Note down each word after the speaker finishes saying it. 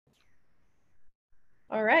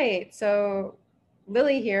All right. So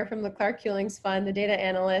Lily here from the Clark Hewlings Fund, the data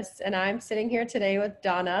analyst, and I'm sitting here today with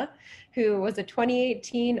Donna, who was a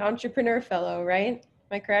 2018 Entrepreneur Fellow, right?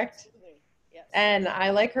 Am I correct? Absolutely. Yes. And I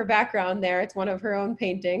like her background there. It's one of her own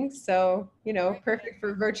paintings. So, Very good. perfect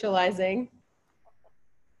for virtualizing.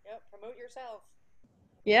 Yep. Promote yourself.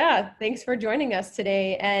 Yeah, thanks for joining us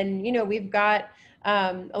today. And, we've got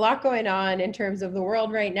a lot going on in terms of the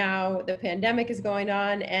world right now. The pandemic is going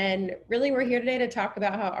on. And really, we're here today to talk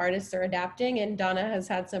about how artists are adapting. And Donna has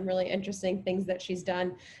had some really interesting things that she's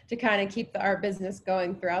done to kind of keep the art business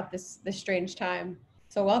going throughout this strange time.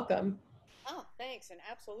 So, welcome. Oh, thanks. And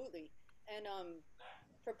absolutely. And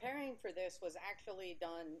preparing for this was actually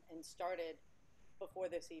done and started before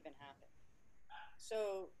this even happened.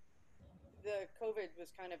 So the COVID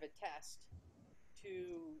was kind of a test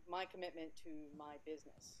to my commitment to my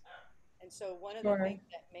business. And so one of the Sure. things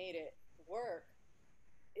that made it work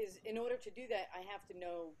is in order to do that, I have to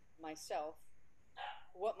know myself,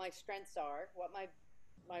 what my strengths are, what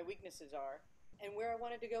my weaknesses are, and where I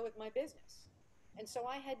wanted to go with my business. And so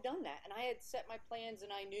I had done that, and I had set my plans,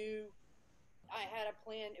 and I knew I had a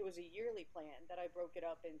plan. It was a yearly plan that I broke it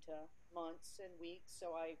up into months and weeks.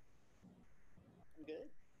 So I'm good.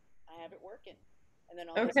 I have it working. And then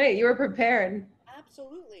all of a Okay, sudden, you were prepared.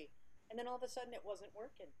 absolutely. And then all of a sudden, it wasn't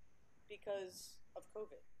working because of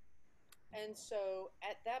COVID. And so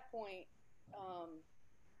at that point, um,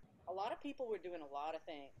 a lot of people were doing a lot of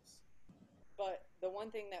things. But the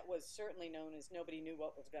one thing that was certainly known is nobody knew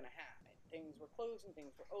what was going to happen. Things were closing,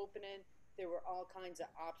 things were opening. There were all kinds of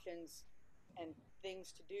options and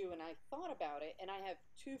things to do. And I thought about it, and I have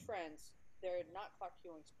two friends. They're not Clark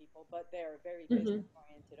Hewings people, but they're very Hmm. business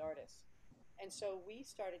oriented artists. And so we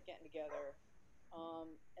started getting together,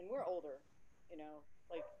 and we're older,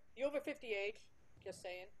 like the over 50 age, just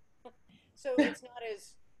saying. So it's not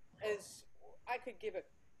as I could give a.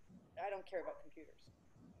 I don't care about computers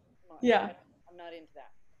much. Yeah. I'm not into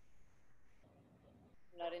that.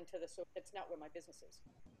 I'm not into the so it's not where my business is.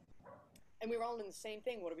 And we were all in the same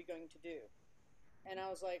thing. What are we going to do? And I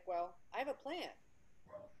was like, well, I have a plan,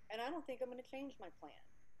 and I don't think I'm going to change my plan.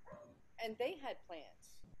 And they had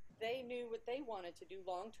plans. They knew what they wanted to do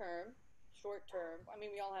long term, short term. I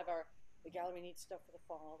mean, we all have the gallery needs stuff for the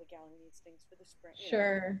fall. The gallery needs things for the spring.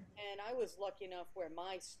 Sure. And I was lucky enough where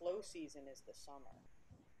my slow season is the summer.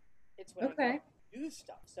 It's when I go Okay. out and do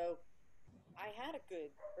stuff. So I had a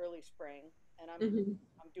good early spring, and Hmm.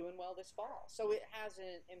 I'm doing well this fall. So it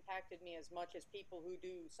hasn't impacted me as much as people who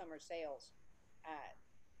do summer sales at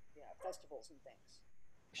festivals and things.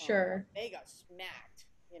 Sure. They got smacked.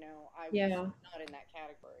 I was Yeah. not in that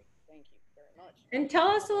category. Thank you very much. And tell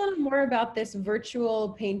us a little more about this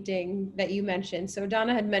virtual painting that you mentioned. So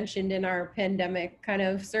Donna had mentioned in our pandemic kind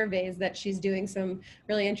of surveys that she's doing some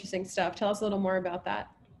really interesting stuff. Tell us a little more about that.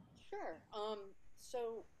 Sure.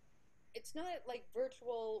 So it's not like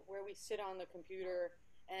virtual where we sit on the computer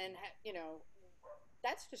and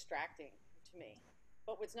that's distracting to me.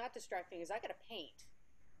 But what's not distracting is I got to paint,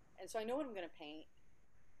 and so I know what I'm going to paint,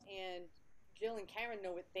 and Jill and Karen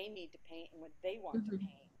know what they need to paint and what they want to Mhm.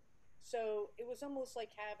 paint. So it was almost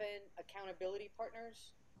like having accountability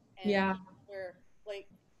partners and Yeah. people where like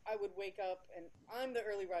I would wake up and I'm the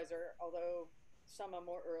early riser, although some are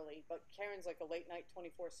more early, but Karen's like a late night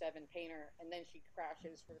 24/7 painter and then she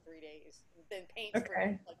crashes for 3 days and then paints for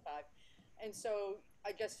Okay. like five. And so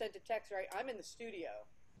I just sent a text, right? I'm in the studio.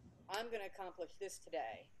 I'm going to accomplish this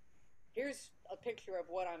today. Here's a picture of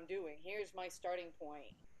what I'm doing. Here's my starting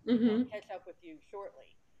point. I'll Hmm. catch up with you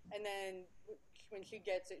shortly. And then when she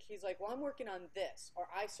gets it, she's like, "Well, I'm working on this, or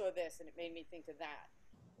I saw this, and it made me think of that."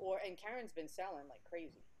 And Karen's been selling like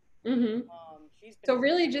crazy. Hmm. She's been So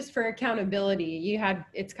really just for accountability,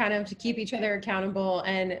 it's kind of to keep right. each other accountable.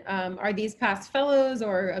 And are these past fellows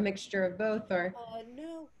or a mixture of both or?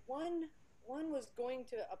 No, one was going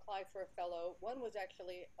to apply for a fellow. One was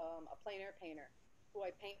actually a plein air painter who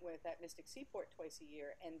I paint with at Mystic Seaport twice a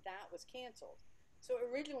year, and that was canceled. So it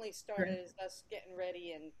originally Sure. started as us getting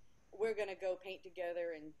ready, and we're gonna go paint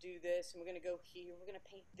together and do this, and we're gonna go here, we're gonna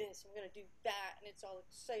paint this, and we're gonna do that, and it's all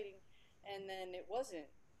exciting. And then it wasn't.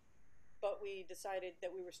 But we decided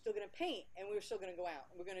that we were still gonna paint, and we were still gonna go out,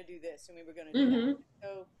 and we're gonna do this, and we were gonna do that. Hmm.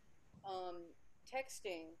 So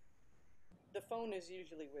texting the phone is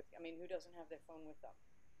usually with you. I mean, who doesn't have their phone with them?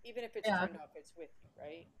 Even if it's Yeah. turned off, it's with you,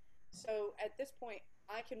 right? So at this point,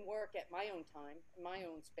 I can work at my own time, in my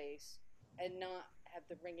own space, and not have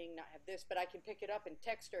the ringing, not have this, but I can pick it up and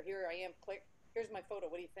text her, here I am, click, here's my photo,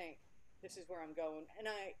 what do you think? This is where I'm going. And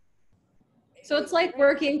So it it's was like great.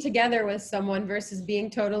 working together with someone versus being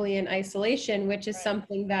totally in isolation, which is Right.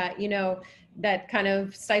 something that, that kind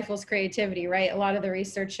of stifles creativity, right? A lot of the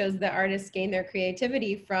research shows that artists gain their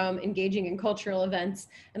creativity from engaging in cultural events.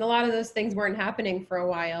 And a lot of those things weren't happening for a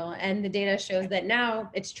while. And the data shows that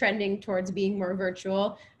now it's trending towards being more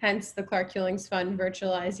virtual, hence the Clark Hillings Fund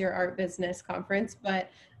Virtualize Your Art Business conference.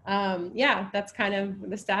 But yeah, that's kind of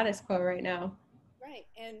the status quo right now. Right.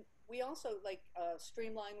 And we also like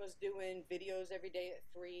Streamline was doing videos every day at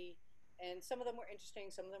 3, and some of them were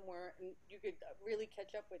interesting, some of them weren't, and you could really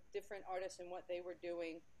catch up with different artists and what they were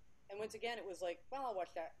doing. And once again, it was like, well, I'll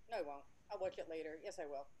watch that. No, I won't. I'll watch it later. Yes, I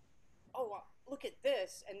will. Oh, well, look at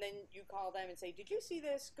this. And then you call them and say, did you see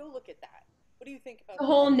this? Go look at that. What do you think The about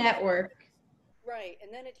whole this? network. Right.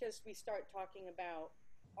 And then we start talking about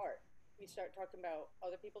art. We start talking about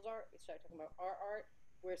other people's art. We start talking about our art.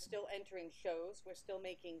 We're still entering shows. We're still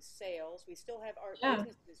making sales. We still have art Yeah.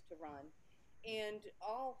 businesses to run. And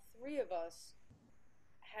all three of us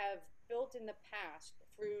have built in the past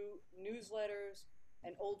through newsletters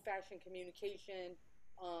and old fashioned communication,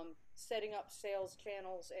 setting up sales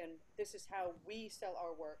channels. And this is how we sell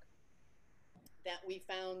our work. That we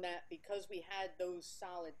found that because we had those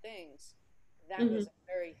solid things, that Mhm. was a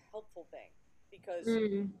very helpful thing because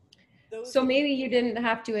Mm. those So things. maybe you didn't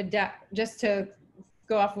have to adapt, just to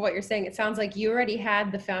go off of what you're saying. It sounds like you already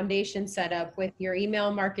had the foundation set up with your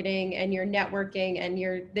email marketing and your networking and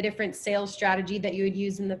the different sales strategy that you had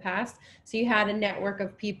used in the past. So you had a network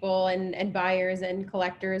of people and buyers and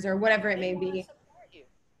collectors or whatever it They may want to be. support you.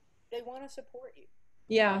 They want to support you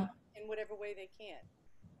Yeah. in whatever way they can.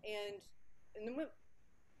 And then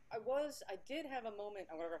I did have a moment.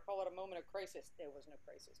 I'm going to call it a moment of crisis. There was no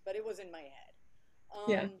crisis, but it was in my head,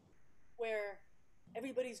 Yeah. where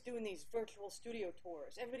everybody's doing these virtual studio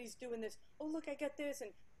tours. Everybody's doing this. Oh, look, I got this,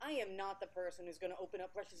 and I am not the person who's going to open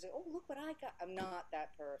up brushes and say, "Oh, look what I got." I'm not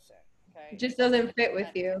that person. It Okay, just that's doesn't fit with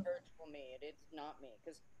not you. virtual me. It is not me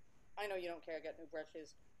because I know you don't care. I got new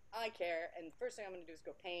brushes. I care, and the first thing I'm going to do is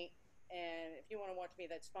go paint. And if you want to watch me,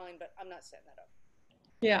 that's fine. But I'm not setting that up.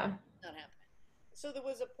 Yeah. Not happening. So there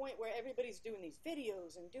was a point where everybody's doing these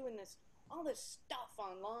videos and doing this all this stuff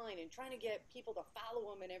online and trying to get people to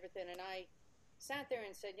follow them and everything. And I sat there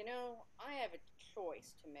and said, I have a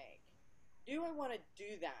choice to make. Do I want to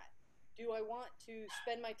do that? Do I want to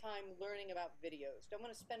spend my time learning about videos? Do I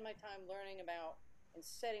want to spend my time learning about and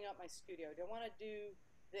setting up my studio? Do I want to do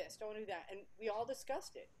this? Do I want to do that? And we all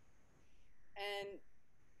discussed it. And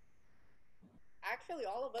actually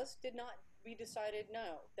all of us did not. We decided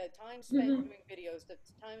no, the time spent Hmm. doing videos, the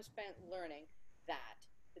time spent learning that,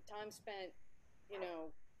 the time spent you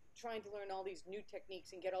know trying to learn all these new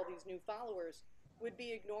techniques and get all these new followers would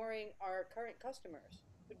be ignoring our current customers,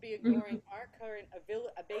 would be ignoring Hmm. our current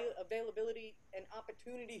availability and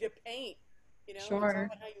opportunity to paint. It's all Sure.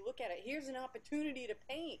 about how you look at it. Here's an opportunity to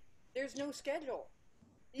paint. There's no schedule.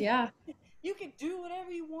 you, Yeah. you can do whatever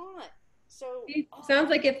you want. So It sounds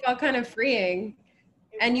like that's it felt kind of freeing.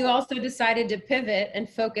 it And you was. also decided to pivot and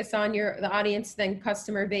focus on the audience, then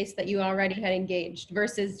customer base that you already had engaged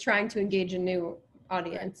versus trying to engage a new Correct.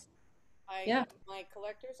 audience. I Yeah. My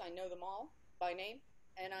collectors, I know them all by name,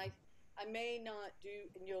 and I may not do.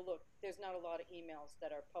 And you'll look. There's not a lot of emails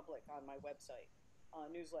that are public on my website,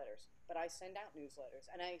 newsletters, but I send out newsletters,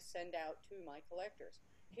 and I send out to my collectors.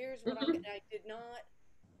 Here's what I'm. Hmm. I did not.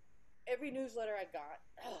 Every newsletter I got,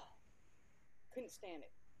 couldn't stand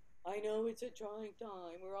it. I know it's a trying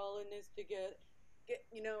time. We're all in this together.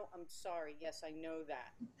 I'm sorry. Yes, I know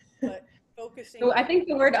that, but focusing So I on. think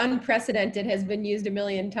the word unprecedented has been used a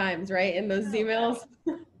million times, right, in those No, emails.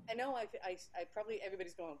 I know I probably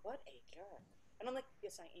everybody's going, what a jerk. And I'm like,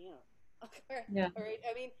 yes, I am. Okay. Yeah. All right.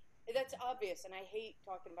 I mean, that's obvious. And I hate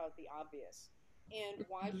talking about the obvious. And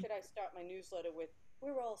why Mhm. should I start my newsletter with,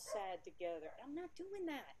 we're all sad together? I'm not doing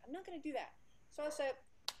that. I'm not going to do that. So I said,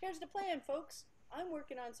 here's the plan, folks. I'm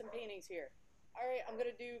working on some paintings here. All right. I'm going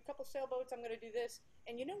to do a couple sailboats. I'm going to do this.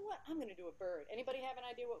 And you know what? I'm going to do a bird. Anybody have an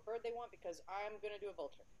idea what bird they want? Because I'm going to do a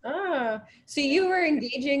vulture. Ah, so You know? you were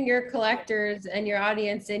engaging your Yeah. collectors and your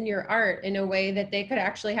audience in your art in a way that they could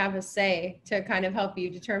actually have a say to kind of help you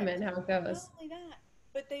Correct. determine how it Not goes. only that,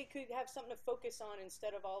 but they could have something to focus on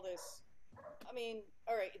instead of all this. I mean,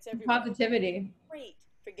 all right, it's everywhere. Positivity. Great,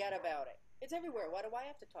 forget about it. It's everywhere. Why do I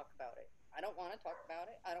have to talk about it? I don't want to talk about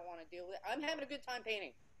it. I don't want to deal with it. I'm having a good time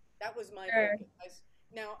painting. That was my Sure. focus.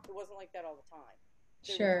 Now, it wasn't like that all the time.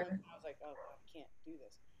 There were times Sure. when I was like, oh, God, I can't do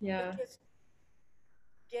this. But Yeah. just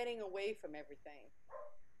getting away from everything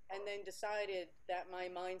and then decided that my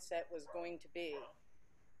mindset was going to be,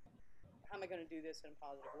 how am I going to do this in a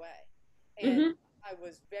positive way? And Hmm. I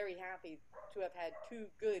was very happy to have had two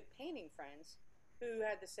good painting friends who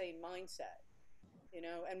had the same mindset,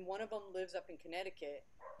 and one of them lives up in Connecticut,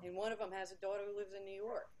 and one of them has a daughter who lives in New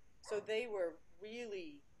York. So they were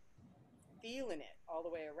really feeling it all the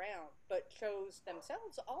way around, but chose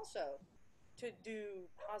themselves also to do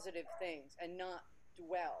positive things and not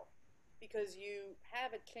dwell, because you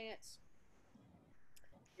have a chance.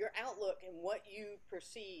 Your outlook and what you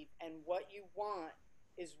perceive and what you want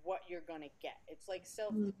is what you're going to get. It's like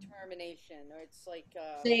self determination, or it's like,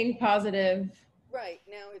 Staying positive. right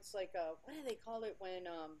now, it's like, what do they call it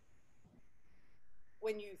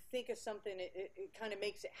when you think of something, it kind of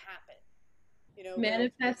makes it happen. Where it's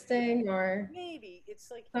like, Manifesting, or maybe it's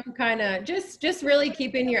like, some kind of just really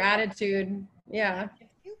keeping your attitude. yeah, Yeah. if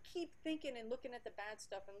you keep thinking and looking at the bad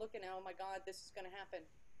stuff and looking at, oh my God, this is going to happen.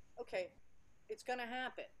 Okay, it's going to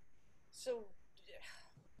happen. So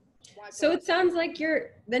why put So it? it sounds like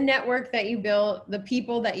the network that you built, the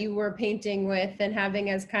people that you were painting with and having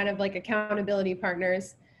as kind of like accountability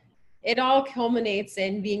partners, it all culminates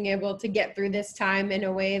in being able to get through this time in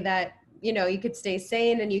a way that, you could stay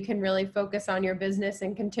sane and you can really focus on your business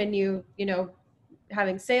and continue,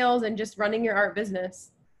 having sales and just running your art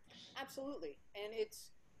business. Absolutely. And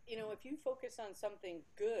it's, if you focus on something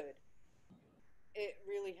good, it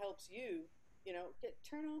really helps you,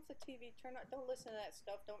 turn off the TV, don't listen to that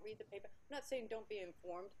stuff, don't read the paper. I'm not saying don't be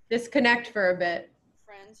informed. Disconnect for a bit.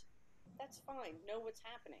 Friends, that's fine. Know what's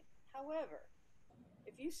happening. However,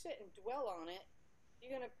 if you sit and dwell on it, you're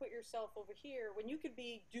going to put yourself over here when you could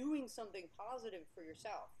be doing something positive for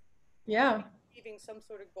yourself. You could Yeah. be achieving some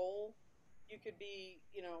sort of goal. You could be,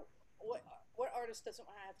 what artist doesn't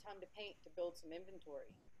have time to paint to build some inventory?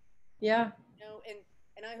 Yeah.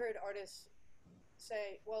 And I heard artists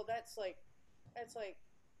say, well, that's like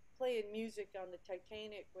playing music on the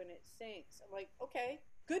Titanic when it sinks. I'm like, okay,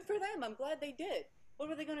 good for them. I'm glad they did. What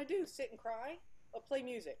were they going to do? Sit and cry or play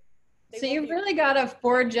music? They So love you music. really got to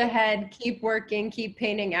forge ahead, keep working, keep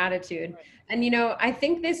painting attitude. Right. And, I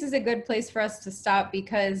think this is a good place for us to stop,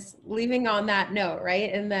 because leaving on that note,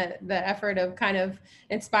 right, and the effort of kind of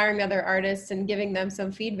inspiring other artists and giving them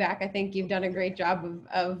some feedback, I think you've done a great job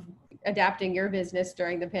of adapting your business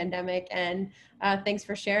during the pandemic. And thanks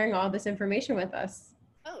for sharing all this information with us.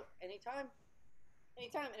 Oh, anytime. And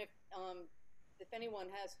if anyone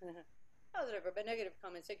has positive or negative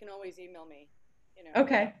comments, they can always email me. You know,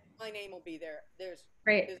 Okay, my name will be there.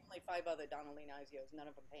 great. There's only five other Donna Nyzios. None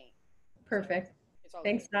of them paint, so Perfect. it's all good.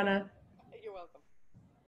 Thanks, Donna. You're welcome.